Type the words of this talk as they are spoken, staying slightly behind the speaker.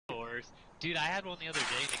worst. Dude, I had one the other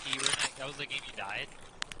day, Nikki. That was the game you died.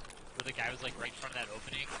 Where the guy was like right in front of that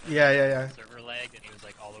opening. Yeah. Server lagged and he was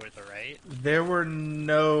like all the way to the right. There were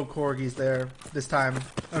no corgis there this time,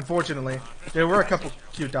 unfortunately. There were a couple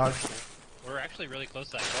cute dogs. We're actually really close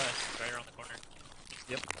to that quest. It's right around the corner.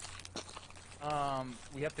 Yep.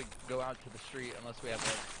 We have to go out to the street unless we have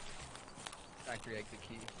a factory exit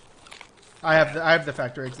key. I have the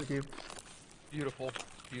factory exit key. Beautiful.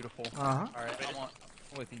 Uh-huh. Alright, I'm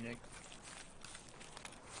with you, Nick.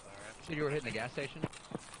 Alright. So you were hitting the gas station?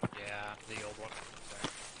 Yeah, the old one. Sorry.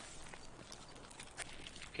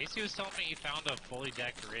 Casey was telling me he found a fully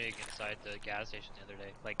decked rig inside the gas station the other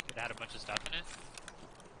day. Like, it had a bunch of stuff in it.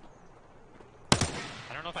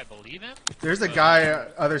 I don't know if I believe him. There's a guy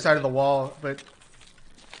other side of the wall, but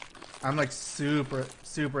I'm like super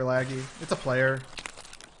laggy. It's a player.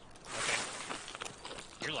 Okay.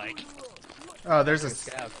 You're like... Oh, there's a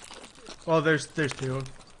scav. Well, there's two.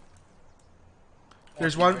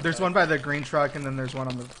 There's one by the green truck, and then there's one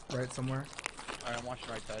on the right somewhere. Alright, I'm watching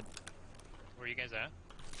right side. Where are you guys at?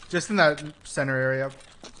 Just in that center area.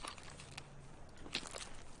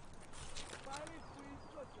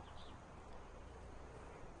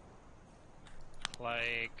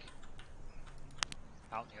 Like...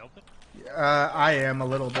 out in the open? I am a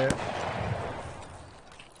little bit.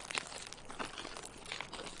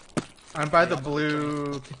 I'm by the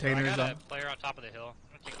blue containers. I got a player on top of the hill.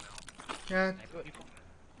 I'm gonna take him out. Yeah.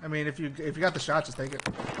 I mean, if you got the shot, just take it.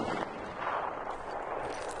 Oh,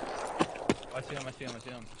 I see him. Yeah.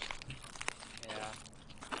 Yes.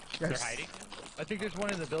 They're hiding? I think there's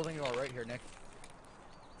one in the building to our right here, Nick.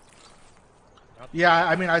 Yeah,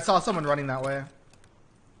 I mean, I saw someone running that way.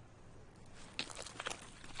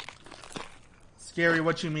 Scary,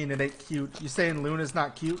 what you mean it ain't cute? You saying Luna's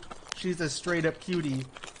not cute? She's a straight up cutie.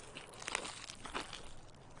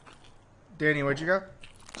 Danny, where'd you go?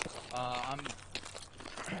 I'm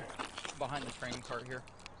behind the train cart here.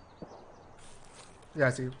 Yeah, I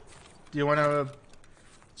see you. Do you want to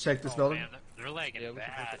check this building? Man, they're lagging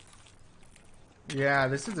bad. Yeah,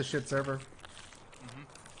 this is a shit server.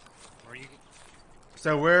 Where are you?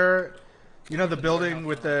 So we're, you know, the building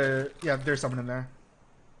with the, yeah, there's someone in there.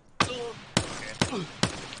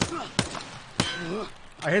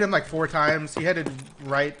 I hit him like 4 times. He headed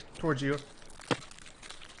right towards you.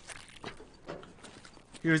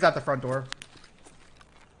 He was at the front door.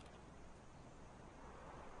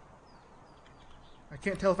 I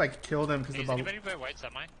can't tell if I killed him because the bubble. Is anybody by white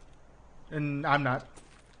semi? And I'm not.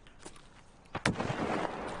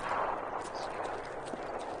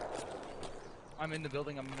 I'm in the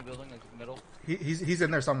building, like the middle. He's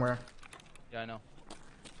in there somewhere. Yeah, I know.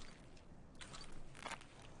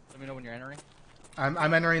 Let me know when you're entering.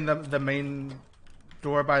 I'm entering the main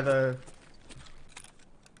door by the.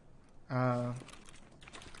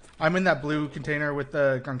 I'm in that blue container with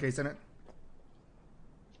the gun case in it.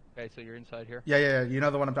 Okay, so you're inside here. Yeah. You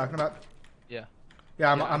know the one I'm talking about? Yeah.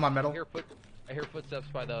 Yeah, I'm on metal. I hear footsteps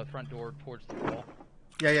by the front door towards the wall.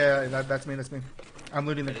 Yeah. That's me. I'm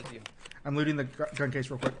looting the. That is you. I'm looting the gun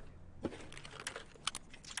case real quick.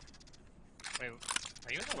 Wait,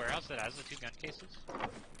 are you in the warehouse that has the 2 gun cases?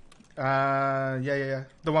 Yeah.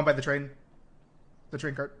 The one by the train. The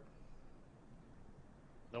train cart.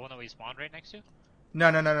 The one that we spawned right next to? No.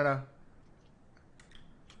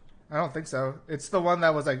 I don't think so. It's the one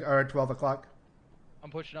that was like 12 o'clock. I'm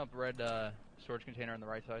pushing up red storage container on the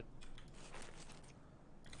right side.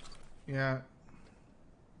 Yeah.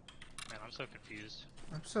 Man, I'm so confused.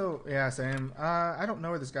 Yeah, same. I don't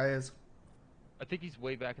know where this guy is. I think he's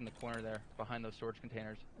way back in the corner there, behind those storage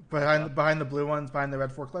containers. Behind the blue ones, behind the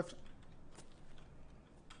red forklift?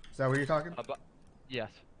 Is that where you're talking?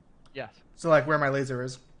 Yes. So like where my laser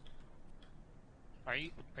is. Are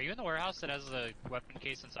you in the warehouse that has the weapon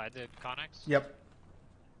case inside the Connex? Yep.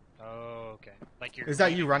 Oh, okay. Like you're. Is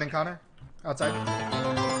that you running, Connor? Outside?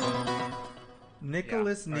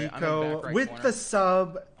 Nicholas Yeah. Nico Right with corner. the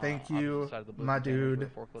sub. Thank you, Side of the blue my container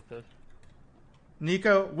dude. where the forklift is.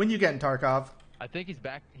 Nico, when you getting Tarkov? I think he's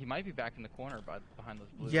back. He might be back in the corner behind those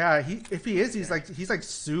blues. Yeah, if he is, he's like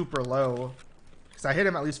super low. Cause I hit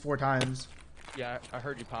him at least 4 times. Yeah, I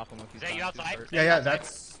heard you pop him. If he's Is that you not too outside? hurt. Yeah,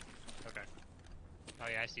 that's. Okay. Oh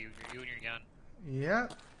yeah, I see you. You and your gun. Yeah.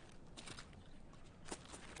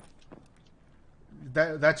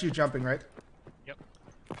 That's you jumping, right? Yep.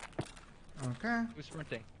 Okay. Who's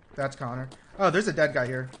sprinting? That's Connor. Oh, there's a dead guy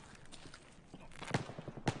here.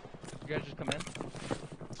 You guys just come in?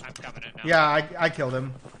 I'm coming in now. Yeah, I killed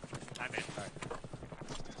him. I'm in.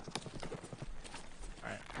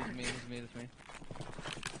 Alright, this is me.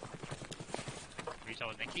 Are you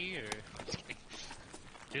telling Nikki or?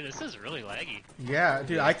 Dude, this is really laggy. Yeah,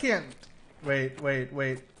 dude, I can't. Wait.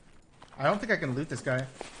 I don't think I can loot this guy.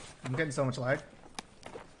 I'm getting so much lag.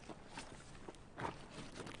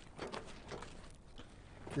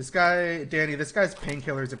 This guy, Danny, this guy's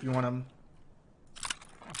painkillers if you want him.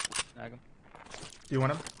 Snag him. Do you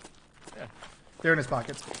want him? Yeah. They're in his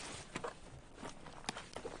pockets.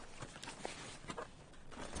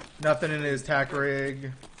 Nothing in his tack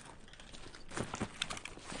rig.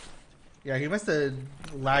 Yeah, he must have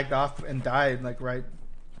lagged off and died like right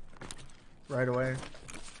away.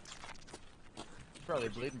 He's probably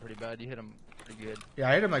bleeding pretty bad. You hit him pretty good. Yeah,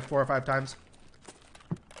 I hit him like 4 or 5 times.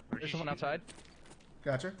 There's someone outside.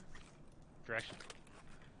 Gotcha. Direction.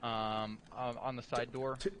 On the side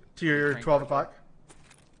door. To your 12 o'clock.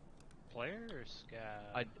 Player or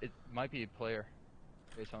scav? It might be a player,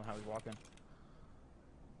 based on how he's walking.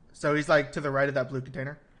 So he's like to the right of that blue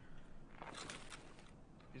container.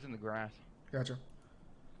 He's in the grass. Gotcha.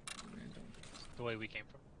 The way we came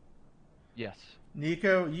from. Yes.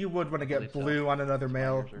 Nico, you would want to get blue on another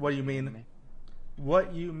male. What do you mean?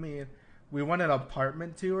 What you mean? We want an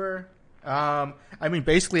apartment tour. I mean,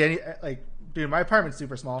 basically, dude, my apartment's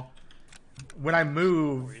super small. When I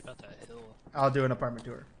move, Worry about that hill. I'll do an apartment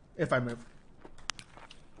tour if I move.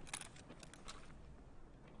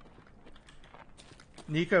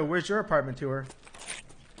 Nico, where's your apartment tour?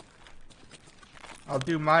 I'll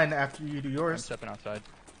do mine after you do I'm yours. stepping outside.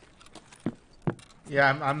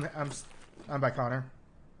 Yeah, I'm by Connor.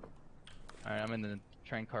 All right, I'm in the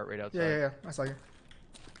train cart right outside. Yeah. I saw you.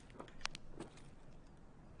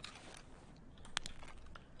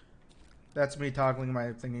 That's me toggling my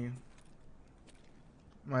thingy.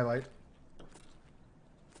 My light.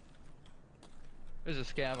 There's a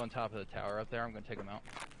scav on top of the tower up there. I'm gonna take him out.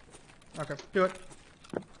 Okay, do it.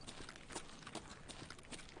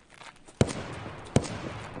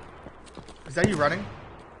 Is that you running?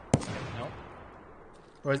 No.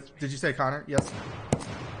 Or did you say Connor? Yes.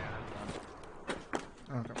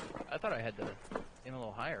 Yeah, Okay. I thought I had to aim a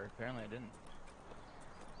little higher. Apparently, I didn't.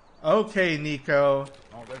 Okay, Nico.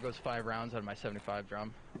 Oh, there goes 5 rounds out of my 75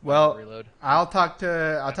 drum. Well, Reload. I'll talk to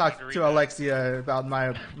reload. Alexia about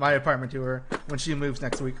my apartment tour when she moves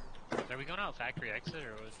next week. Are we going out factory exit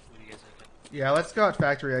or what do you guys think? Yeah, let's go out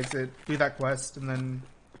factory exit, do that quest, and then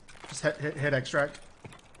just hit extract.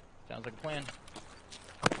 Sounds like a plan.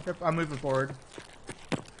 Yep, I'm moving forward.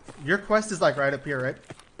 Your quest is like right up here, right?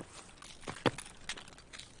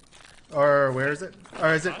 Or where is it?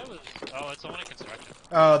 Or is it? It's the one in construction.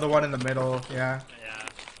 Oh, the one in the middle. Yeah.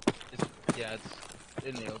 Yeah. It's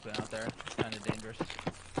in the open out there. Kind of dangerous.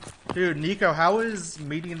 Dude, Nico, how is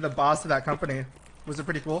meeting the boss of that company? Was it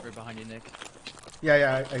pretty cool? Right behind you, Nick.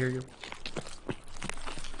 Yeah, I hear you.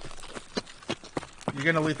 You're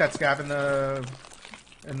gonna leave that scav in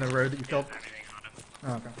the road that you killed?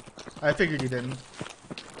 Oh, okay. I figured you didn't.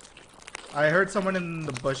 I heard someone in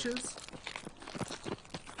the bushes.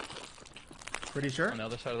 Pretty sure. On the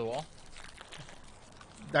other side of the wall?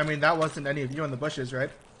 I mean, that wasn't any of you in the bushes, right?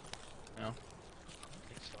 No. I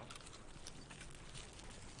think so.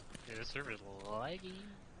 Dude, this server's laggy.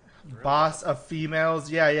 Really? Boss of females.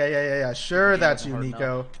 Yeah. Sure, that's you, hard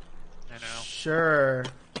Nico. I know. Sure.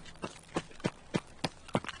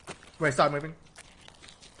 Wait, stop moving.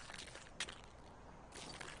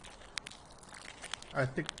 I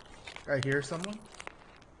think I hear someone.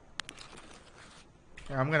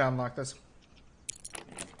 Yeah, I'm gonna unlock this.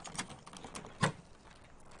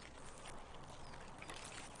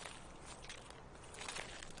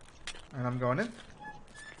 And I'm going in.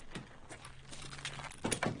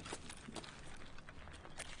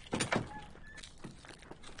 Did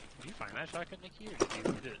you find that shotgun, Nikki, or did you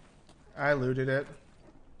loot it? I looted it.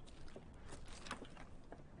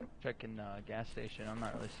 Checking gas station. I'm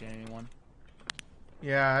not really seeing anyone.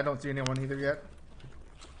 Yeah, I don't see anyone either yet.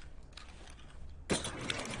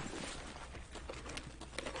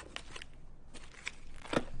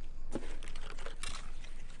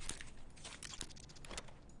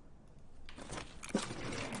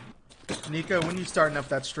 Nico, when you starting up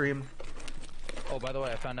that stream? Oh, by the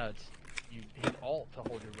way, I found out you hit Alt to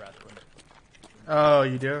hold your breath. Oh,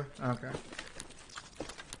 you do? Okay.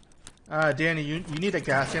 Danny, you need a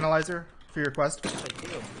gas analyzer for your quest? I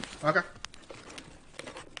do. Okay.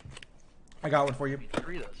 I got one for you. Need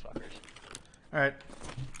 3 of those fuckers. Alright.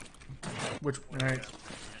 Alright.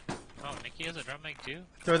 Oh, Nikki has a drum mag too?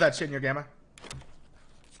 Throw that shit in your gamma.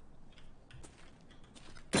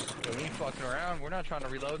 Yo, we ain't fucking around. We're not trying to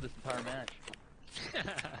reload this entire match.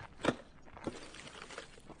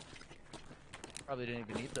 Probably didn't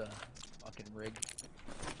even need the fucking rig.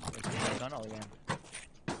 It's done all again.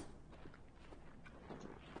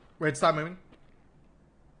 Wait, stop moving.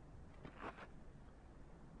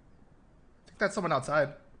 that's someone outside.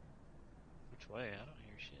 Which way? I don't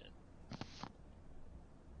hear shit.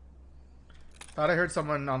 Thought I heard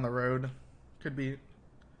someone on the road. Could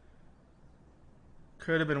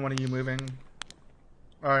have been one of you moving.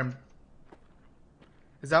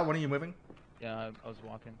 Is that one of you moving? Yeah, I was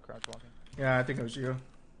walking, crouch walking. Yeah, I think it was you.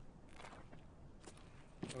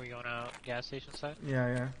 Are we going out gas station side?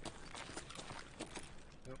 Yeah.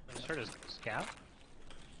 Oh, I just heard a scout.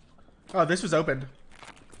 Oh, this was opened.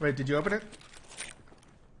 Wait, did you open it?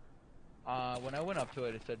 When I went up to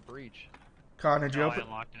it, it said breach. Con, did you No, open I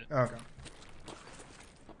unlocked it. Oh, okay.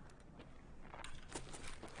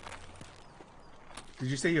 Did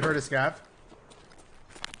you say you heard a scav? I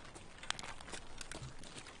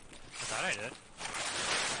thought I did.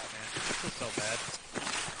 Oh man, this is so bad.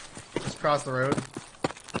 Just cross the road. I'm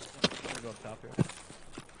gonna go up top here.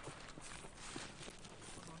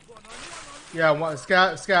 Yeah,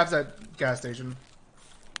 scav's at gas station.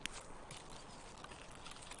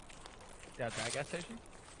 Yeah, that gas station?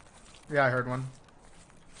 Yeah, I heard one.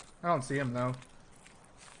 I don't see him though.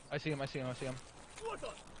 I see him. Watch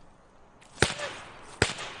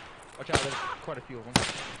out, there's quite a few of them.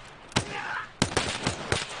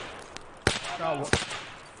 Oh, Got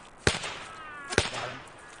him.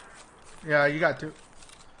 yeah, you got two.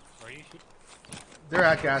 Where are you shooting? They're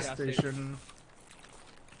at gas Gas station.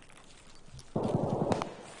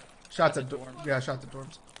 Shots at dorms. yeah, shots at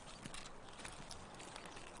dorms.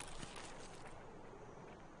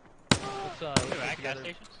 Let's Wait, get at gas together.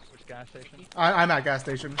 stations? Which gas station? I'm at gas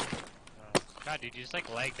station. God, dude, you just like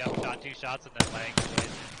lagged up, shot 2 shots, and then lagged away.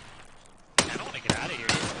 I don't want to get out of here.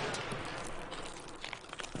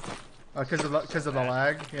 Because of the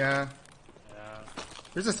lag. Yeah. Yeah.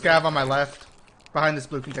 There's a scav on my left, behind this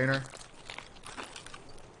blue container.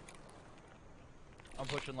 I'm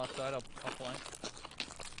pushing left side. I'll flank.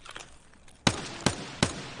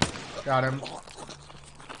 Got him. Nice.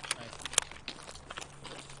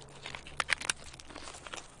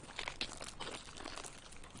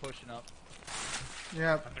 Pushing up.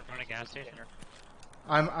 Yeah, I'm in front of gas station.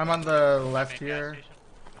 I'm on the I'm left in here. gas station.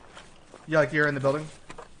 Yeah, like you're in the building.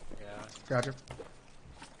 Yeah. Gotcha.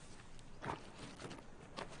 I'm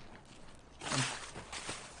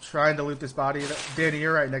trying to loot this body. Danny,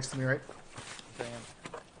 you're right next to me, right? Damn.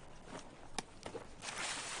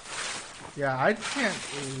 Yeah, I can't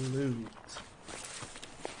loot.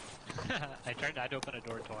 I tried to open a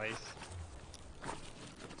door twice.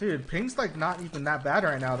 Dude, ping's like not even that bad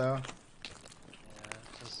right now, though. Yeah,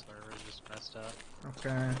 the server's just messed up.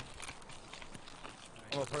 Okay.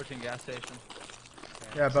 I'm approaching gas station.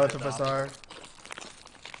 Yeah, both of us are.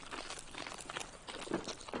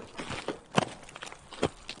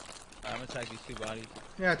 I'm gonna tag these 2 bodies.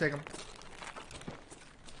 Yeah, take them.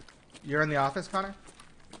 You're in the office, Connor?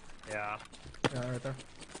 Yeah. Yeah, right there.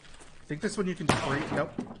 I think this one you can just breathe.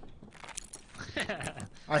 Nope.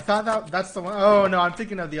 I thought that's the one. Oh no, I'm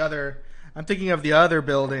thinking of the other. I'm thinking of the other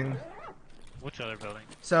building. Which other building?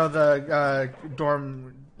 So the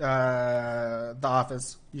dorm, the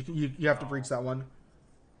office. You have to breach that one.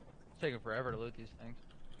 It's taking forever to loot these things.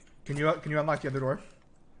 Can you unlock the other door?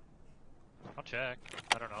 I'll check.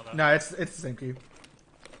 I don't know though. No, it's the same key.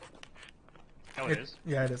 Oh, it is?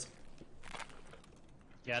 Yeah, it is.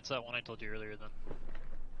 Yeah, it's that one I told you earlier then.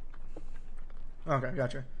 Okay,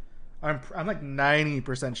 gotcha. I'm like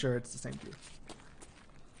 90% sure it's the same key.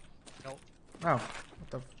 Nope. Oh, what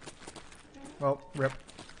the? Well, rip.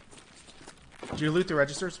 Did you loot the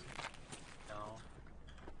registers? No.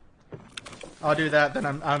 I'll do that. Then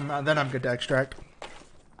I'm good to extract.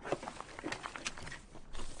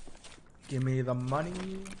 Give me the money.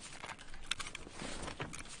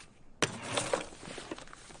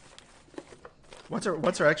 What's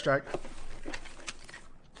our extract? We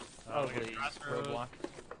Probably got Crossroads. roadblock.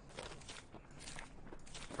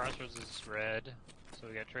 Crossroads is red. So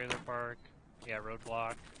we got Trailer Park. Yeah,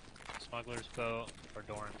 Roadblock. Smuggler's Boat. Or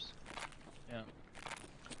Dorms. Yeah.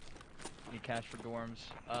 Need cash for dorms.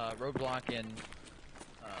 Roadblock and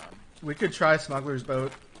We could try Smuggler's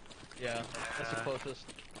Boat. yeah, that's the closest.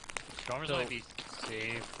 Dorms So- might be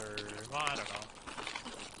safe or... Well, I don't know.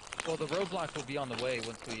 Well, the roadblock will be on the way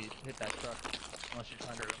once we hit that truck. Unless you're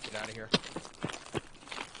trying to get out of here.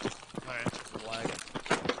 Alright. The lag.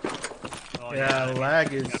 Well, Yeah, I mean, lag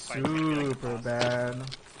we is gotta fight through it, like, super fast. bad.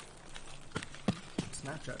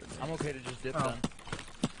 Snapchat. I'm okay to just dip Oh. then.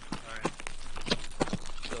 Alright.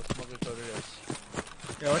 So smuggler's boat it is.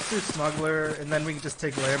 Yeah, let's do Smuggler, and then we can just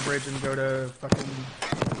take Lambridge and go to fucking...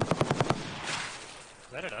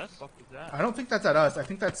 Is that at us? What was that? I don't think that's at us. I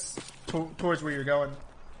think that's towards where you're going,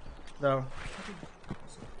 though. It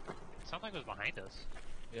sounded like it was behind us.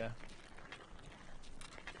 Yeah.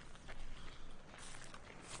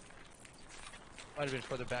 Might have been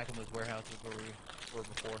further back in those warehouses where we were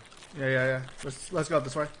before. Yeah. Let's go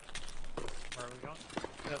this way. Where are we going?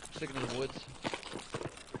 Yep, sticking to the woods.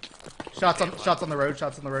 Shots on the road.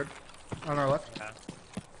 Shots on the road. On our left. Yeah.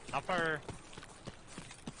 How far?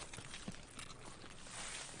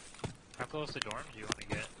 How close to dorms do you want to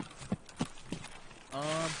get?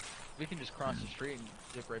 We can just cross the street and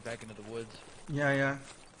dip right back into the woods. Yeah.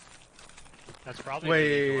 That's probably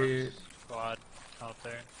Wait. the dorms squad out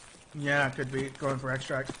there. Yeah, could be going for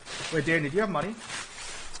extract. Wait, Dan, did you have money?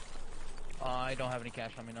 I don't have any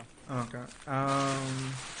cash on me now. Oh, okay.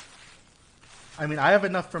 I mean, I have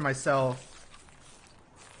enough for myself.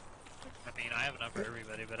 I mean, I have enough for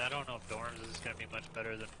everybody, but I don't know if dorms is going to be much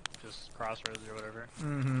better than just crossroads or whatever.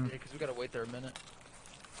 Mm-hmm. Yeah, because we gotta wait there a minute.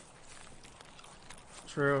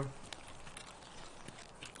 True.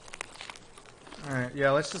 Alright,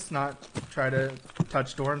 yeah, let's just not try to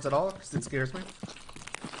touch dorms at all, because it scares me.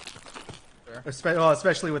 Sure. Well,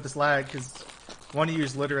 especially with this lag, because one of you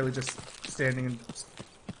is literally just standing and...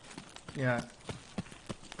 Yeah.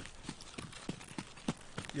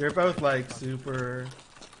 You're both, like, super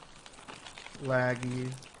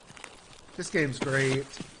laggy. This game's great.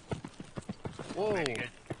 Whoa! Pretty good.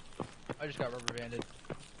 I just got rubber banded.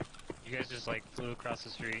 You guys just like flew across the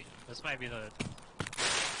street. This might be the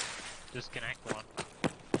disconnect one.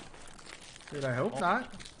 Dude, I hope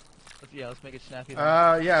not. Let's make it snappy.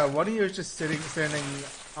 Yeah, one of you is just standing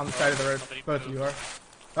on the side of the road. Both of you are.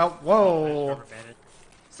 Oh, whoa! Rubber banded.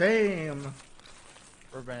 Same.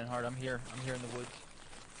 Rubber banded hard. I'm here in the woods.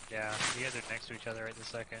 Yeah, you guys are next to each other right this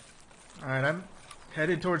second. Alright, I'm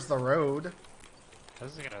headed towards the road.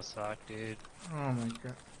 This is gonna suck, dude. Oh my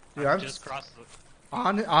god. Dude, I'm just crossed the...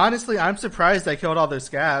 honestly, I'm surprised I killed all those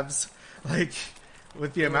scavs. Like,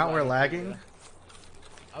 with the amount we're lagging. Yeah.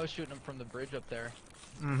 I was shooting them from the bridge up there.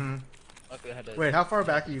 Mm-hmm. Luckily I had to... Wait, how far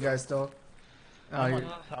back are you guys still? I'm on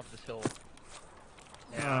you're... top of this hill.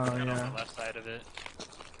 Yeah, I'm Oh, on yeah. the left side of it.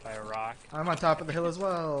 By a rock. I'm on top of the hill as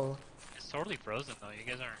well. It's totally frozen though. You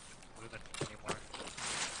guys aren't moving anymore.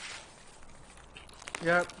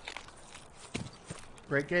 Yep.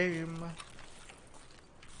 Great game.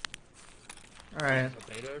 Alright.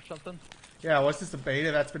 A beta or something? Yeah, what's this, a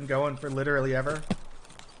beta that's been going for literally ever?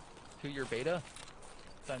 2-year beta?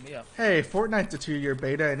 Sign me up. Hey, Fortnite's a 2-year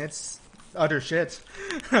beta and it's utter shit.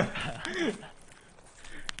 God,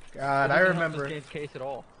 I remember. This game's case at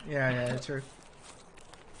all. Yeah, true.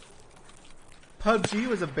 PUBG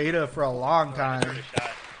was a beta for a long time.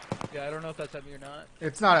 Yeah, I don't know if that's at me or not.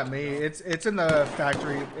 It's not at me. No. It's in the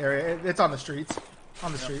factory area. It's on the streets.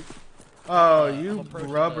 On the street. Oh, you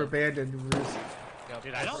rubber banded Roos. Yeah,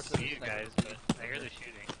 Dude, I don't see you guys, but I hear the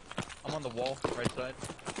shooting. I'm on the wall, right side.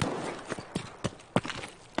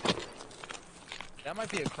 That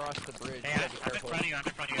might be across the bridge. Hey, I'm in front of you. I'm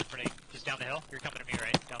in front of you. Just down the hill. You're coming to me,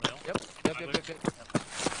 right? Down the hill. Yep. Okay, I'm right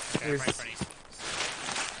in front of you.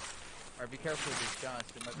 Alright, be careful with these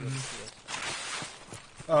shots. They might be able to see us.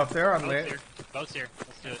 Oh, if they're on lit. Boat's here.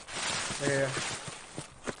 Let's do it. Yeah.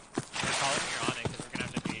 Just call it when you're on it, because we're gonna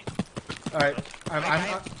have to be. Alright. I'm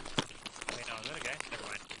Wait, no, is that a guy? Never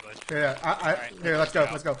mind. Bush. yeah, here, let's go.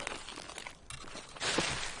 Let's go.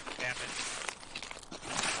 Damn it.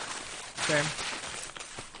 Same.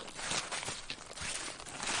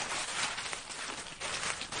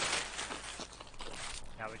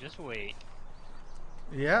 Now we just wait,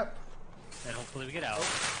 Yep. and hopefully we get out.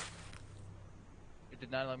 It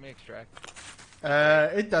did not let me extract.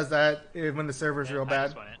 It does that when the server's And real I bad.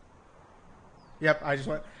 just went. Yep, I just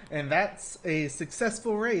went. And that's a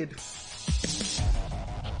successful raid. Still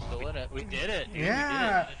in it. We did it, dude.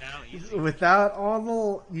 Yeah. We did it. Now, easy. Without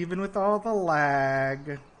all the, even with all the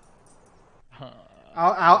lag.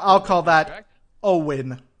 I'll call that Extract? a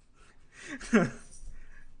win.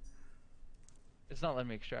 It's not letting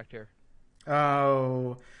me extract here.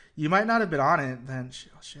 Oh, you might not have been on it then.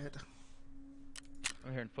 Oh, shit.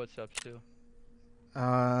 I'm hearing footsteps too.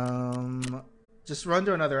 Just run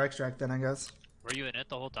to another extract then, I guess. Were you in it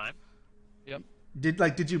the whole time? Yep.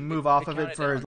 Did you move off of it counted for down.